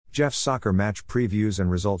Jeff's Soccer Match Previews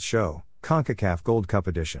and Results Show, CONCACAF Gold Cup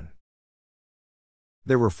Edition.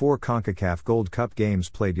 There were 4 CONCACAF Gold Cup games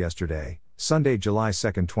played yesterday, Sunday, July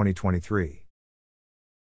 2, 2023.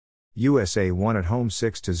 USA won at home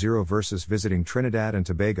 6-0 versus visiting Trinidad and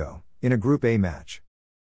Tobago, in a Group A match.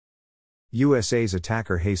 USA's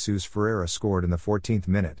attacker Jesus Ferreira scored in the 14th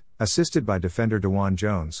minute, assisted by defender DeJuan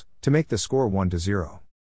Jones, to make the score 1-0.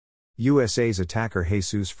 USA's attacker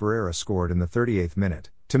Jesus Ferreira scored in the 38th minute,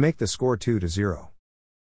 to make the score 2-0.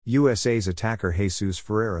 USA's attacker Jesus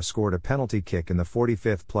Ferreira scored a penalty kick in the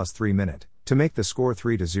 45th plus 3 minute, to make the score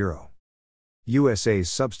 3-0. USA's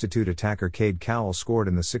substitute attacker Cade Cowell scored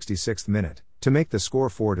in the 66th minute, to make the score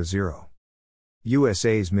 4-0.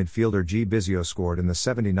 USA's midfielder G. Bizio scored in the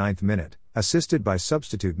 79th minute, assisted by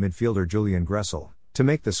substitute midfielder Julian Gressel, to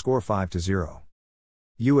make the score 5-0.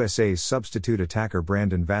 USA's substitute attacker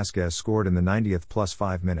Brandon Vasquez scored in the 90th plus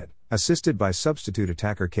 5 minute, assisted by substitute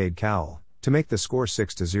attacker Cade Cowell, to make the score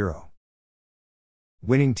 6-0.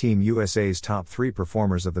 Winning Team USA's top 3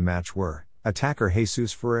 performers of the match were attacker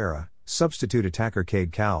Jesus Ferreira, substitute attacker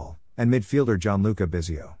Cade Cowell, and midfielder Gianluca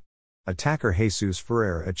Bizio. Attacker Jesus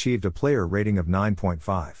Ferreira achieved a player rating of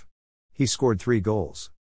 9.5. He scored 3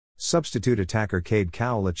 goals. Substitute attacker Cade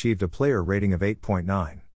Cowell achieved a player rating of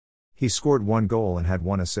 8.9. He scored 1 goal and had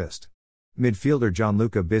 1 assist. Midfielder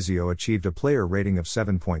Gianluca Bizio achieved a player rating of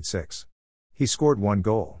 7.6. He scored 1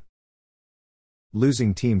 goal.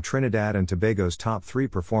 Losing Team Trinidad and Tobago's top 3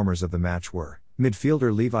 performers of the match were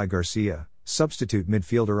midfielder Levi Garcia, substitute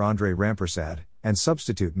midfielder Andre Rampersad, and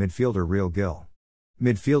substitute midfielder Real Gil.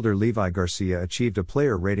 Midfielder Levi Garcia achieved a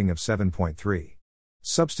player rating of 7.3.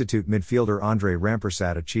 Substitute midfielder Andre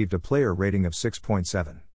Rampersad achieved a player rating of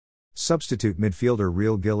 6.7. Substitute midfielder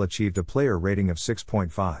Real Gil achieved a player rating of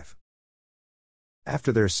 6.5.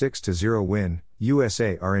 After their 6-0 win,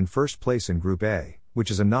 USA are in first place in Group A, which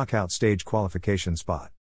is a knockout stage qualification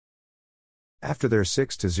spot. After their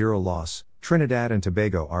 6-0 loss, Trinidad and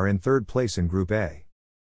Tobago are in third place in Group A.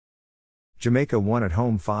 Jamaica won at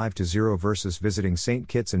home 5-0 versus visiting St.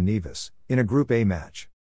 Kitts and Nevis, in a Group A match.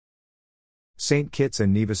 St. Kitts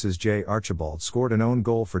and Nevis's J. Archibald scored an own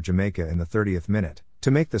goal for Jamaica in the 30th minute,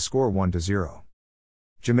 to make the score 1-0.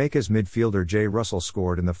 Jamaica's midfielder J. Russell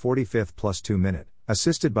scored in the 45th plus 2 minute,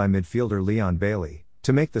 assisted by midfielder Leon Bailey,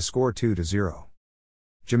 to make the score 2-0.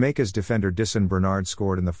 Jamaica's defender Disson Bernard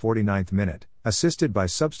scored in the 49th minute, assisted by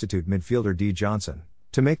substitute midfielder D. Johnson,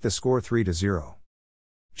 to make the score 3-0.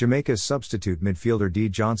 Jamaica's substitute midfielder D.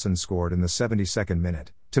 Johnson scored in the 72nd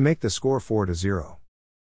minute, to make the score 4-0.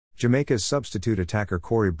 Jamaica's substitute attacker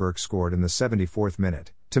Corey Burke scored in the 74th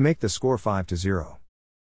minute, to make the score 5-0.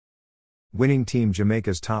 Winning Team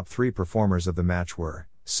Jamaica's top 3 performers of the match were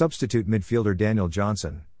substitute midfielder Daniel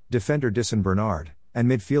Johnson, defender Disson Bernard, and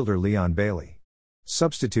midfielder Leon Bailey.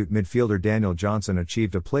 Substitute midfielder Daniel Johnson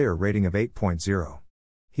achieved a player rating of 8.0.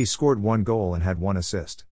 He scored 1 goal and had 1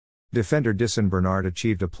 assist. Defender Disson Bernard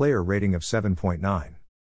achieved a player rating of 7.9.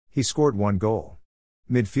 He scored 1 goal.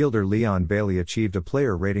 Midfielder Leon Bailey achieved a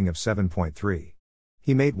player rating of 7.3.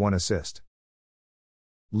 He made 1 assist.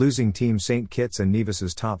 Losing Team St. Kitts and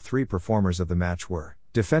Nevis's top 3 performers of the match were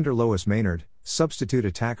defender Lois Maynard, substitute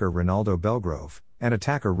attacker Ronaldo Belgrove, and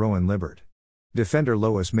attacker Rowan Libbard. Defender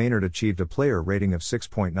Lois Maynard achieved a player rating of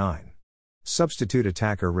 6.9. Substitute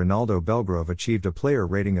attacker Ronaldo Belgrove achieved a player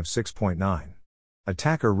rating of 6.9.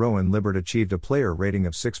 Attacker Rowan Libbard achieved a player rating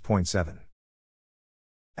of 6.7.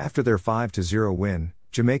 After their 5-0 win,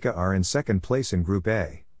 Jamaica are in second place in Group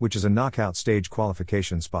A, which is a knockout stage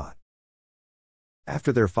qualification spot.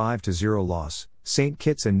 After their 5-0 loss, St.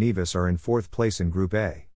 Kitts and Nevis are in fourth place in Group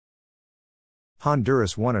A.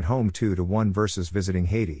 Honduras won at home 2-1 versus visiting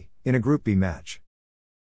Haiti, in a Group B match.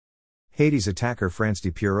 Haiti's attacker France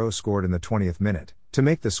de Pierrot scored in the 20th minute, to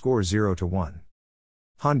make the score 0-1.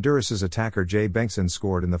 Honduras's attacker Jay Bengtson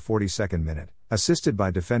scored in the 42nd minute, assisted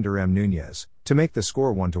by defender M. Nunez, to make the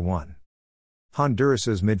score 1-1.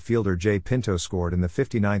 Honduras's midfielder Jay Pinto scored in the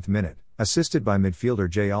 59th minute, assisted by midfielder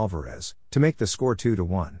Jay Alvarez, to make the score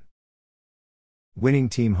 2-1. Winning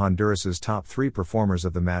Team Honduras's top 3 performers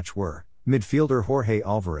of the match were midfielder Jorge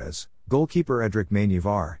Alvarez, goalkeeper Edric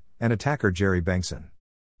Meunivar, and attacker Jerry Bengtson.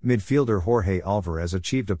 Midfielder Jorge Alvarez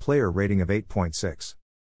achieved a player rating of 8.6.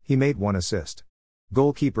 He made 1 assist.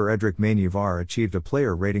 Goalkeeper Edric Meunivar achieved a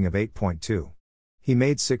player rating of 8.2. He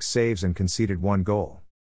made 6 saves and conceded 1 goal.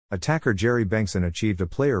 Attacker Jerry Bengtson achieved a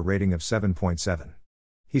player rating of 7.7.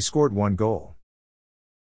 He scored 1 goal.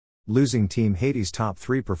 Losing Team Haiti's top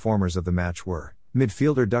 3 performers of the match were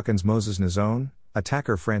midfielder Duckens Moses Nazone,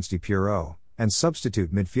 attacker France de Pierrot, and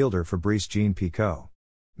substitute midfielder Fabrice Jean Picot.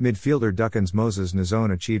 Midfielder Duckens Moses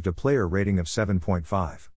Nazone achieved a player rating of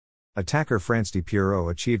 7.5. Attacker France de Pierrot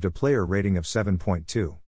achieved a player rating of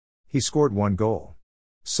 7.2. He scored 1 goal.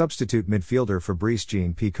 Substitute midfielder Fabrice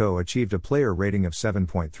Jean-Picot achieved a player rating of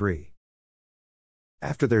 7.3.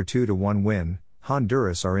 After their 2-1 win,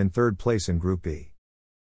 Honduras are in third place in Group B.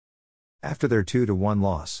 After their 2-1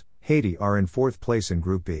 loss, Haiti are in fourth place in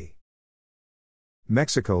Group B.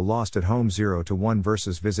 Mexico lost at home 0-1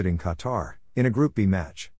 versus visiting Qatar, in a Group B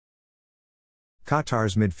match.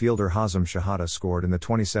 Qatar's midfielder Hazem Shahada scored in the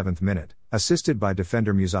 27th minute, assisted by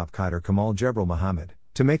defender Musab Kaider Kamal Jebril Mohammed,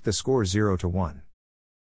 to make the score 0-1.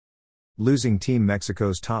 Losing Team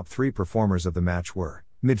Mexico's top three performers of the match were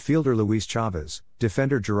midfielder Luis Chavez,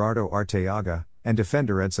 defender Gerardo Arteaga, and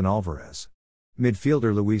defender Edson Alvarez.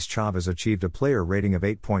 Midfielder Luis Chavez achieved a player rating of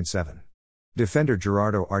 8.7. Defender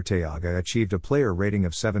Gerardo Arteaga achieved a player rating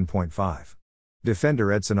of 7.5.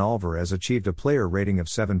 Defender Edson Alvarez achieved a player rating of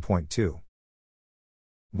 7.2.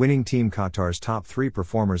 Winning Team Qatar's top three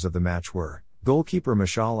performers of the match were goalkeeper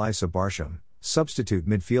Mashal Issa Barsham, substitute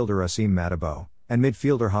midfielder Asim Matabo, and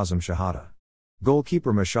midfielder Hazem Shahada.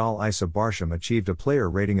 Goalkeeper Mashal Issa Barsham achieved a player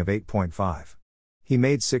rating of 8.5. He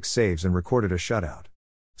made 6 saves and recorded a shutout.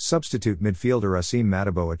 Substitute midfielder Asim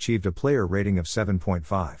Matabo achieved a player rating of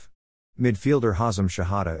 7.5. Midfielder Hazem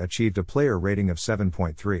Shahada achieved a player rating of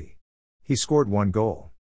 7.3. He scored 1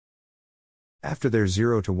 goal. After their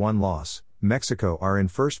 0-1 loss, Mexico are in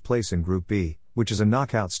first place in Group B, which is a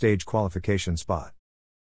knockout stage qualification spot.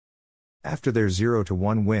 After their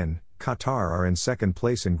 0-1 win, Qatar are in second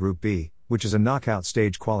place in Group B, which is a knockout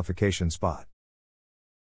stage qualification spot.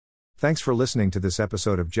 Thanks for listening to this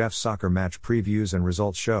episode of Jeff's Soccer Match Previews and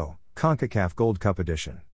Results Show, CONCACAF Gold Cup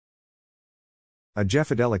Edition. A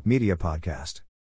Jeffadelic Media Podcast.